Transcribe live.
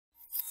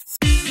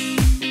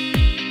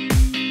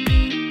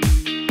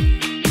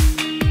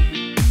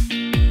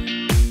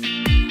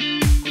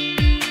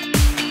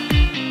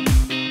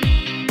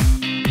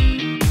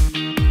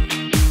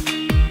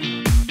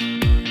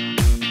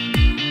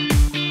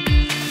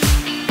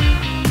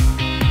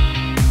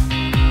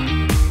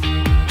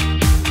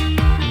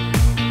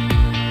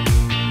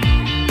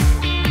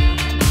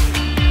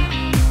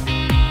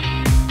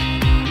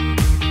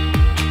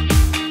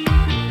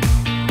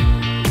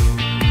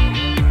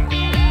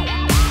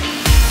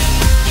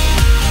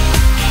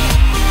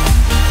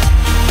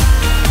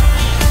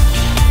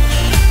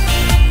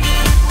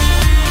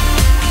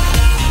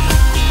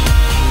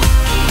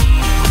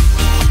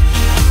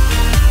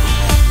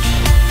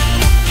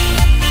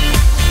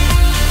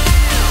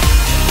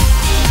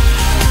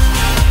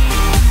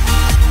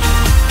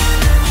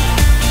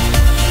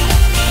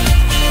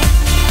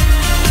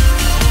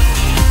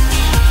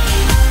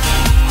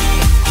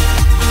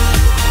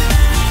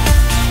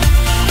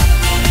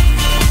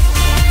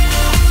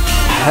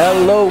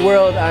Hello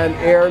world, I'm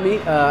ARAMIE.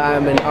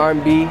 I'm an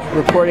R&B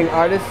recording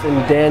artist and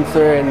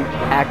dancer and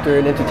actor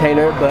and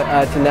entertainer,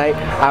 but tonight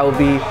I will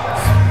be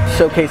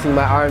showcasing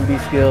my R&B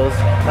skills,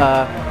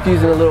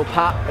 fusing a little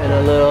pop and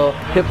a little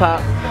hip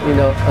hop, you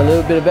know, a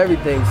little bit of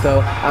everything. So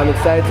I'm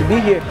excited to be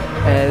here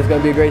and it's going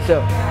to be a great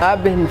show.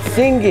 I've been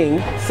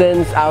singing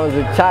since I was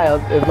a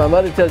child. If my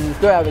mother tells you the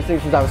story, I've been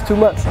singing since I was 2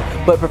 months.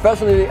 But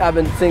professionally, I've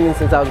been singing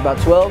since I was about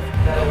 12.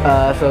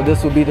 So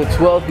this will be the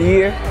 12th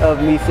year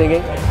of me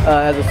singing.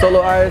 As a solo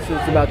artist,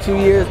 it's about 2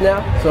 years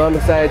now. So I'm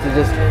excited to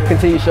just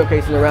continue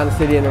showcasing around the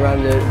city and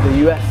around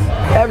the US.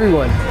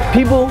 Everyone,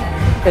 people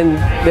and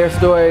their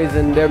stories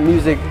and their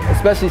music,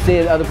 especially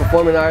seeing other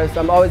performing artists.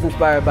 I'm always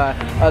inspired by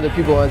other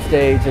people on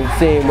stage and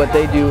seeing what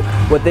they do,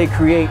 what they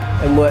create,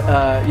 and what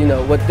you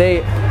know, what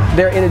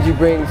their energy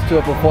brings to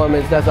a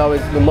performance. That's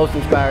always the most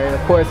inspiring. Of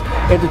course,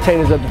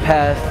 entertainers of the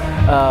past.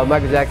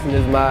 Michael Jackson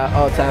is my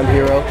all-time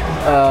hero,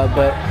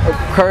 but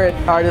current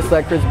artists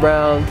like Chris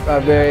Brown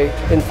are very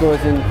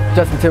influencing.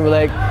 Justin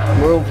Timberlake,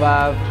 Maroon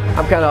 5.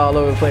 I'm kind of all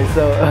over the place,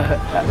 so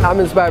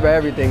I'm inspired by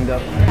everything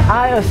though.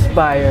 I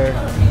aspire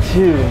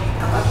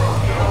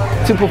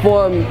to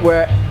perform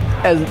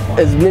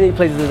as many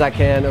places as I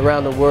can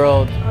around the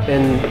world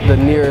in the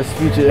nearest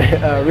future,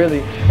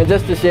 really, and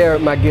just to share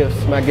my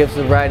gifts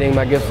of writing,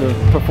 my gifts of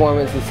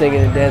performance and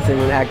singing and dancing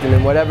and acting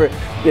and whatever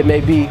it may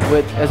be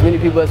with as many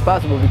people as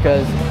possible,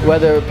 because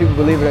whether people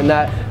believe it or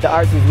not, the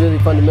arts is really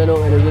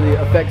fundamental and it really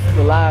affects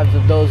the lives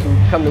of those who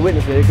come to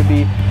witness it. It could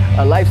be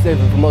a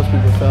lifesaver for most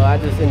people, so I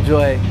just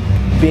enjoy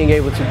being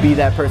able to be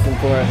that person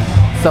for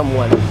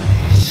someone.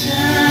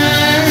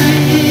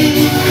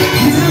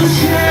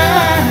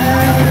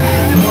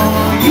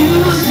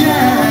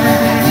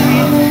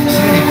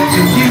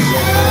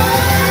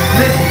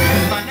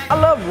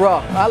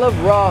 I love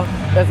raw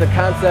as a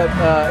concept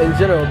in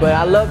general, but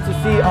I love to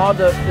see all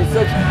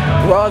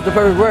raw is the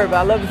perfect word, but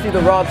I love to see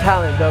the raw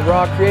talent, the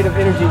raw creative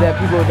energy that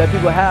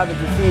people have, and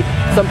to see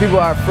some people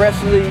are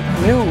freshly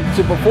new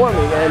to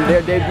performing and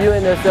they're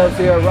debuting themselves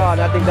here raw,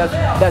 and I think that's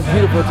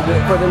beautiful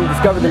for them to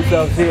discover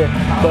themselves here.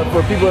 But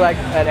for people like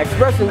at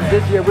Expressions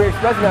this year, we're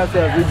expressing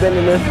ourselves. We've been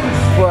in this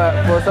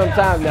for some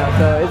time now,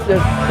 so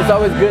it's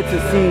always good to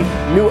see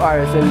new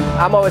artists, and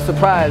I'm always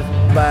surprised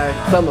by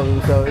some of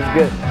them, so it's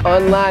good.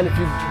 Online, if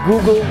you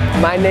Google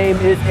 "My name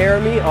is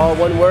ARAMIE," all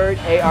one word,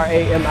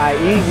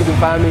 A-R-A-M-I-E, you can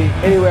find me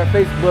anywhere: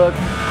 Facebook,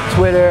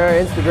 Twitter,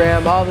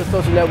 Instagram, all the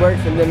social networks,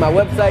 and then my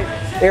website,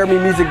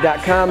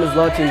 ARAMIEmusic.com, is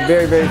launching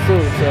very, very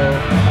soon. So,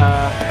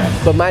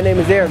 but my name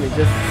is ARAMIE.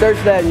 Just search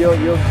that and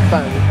you'll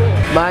find me.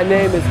 My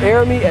name is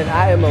ARAMIE, and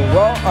I am a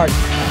raw artist.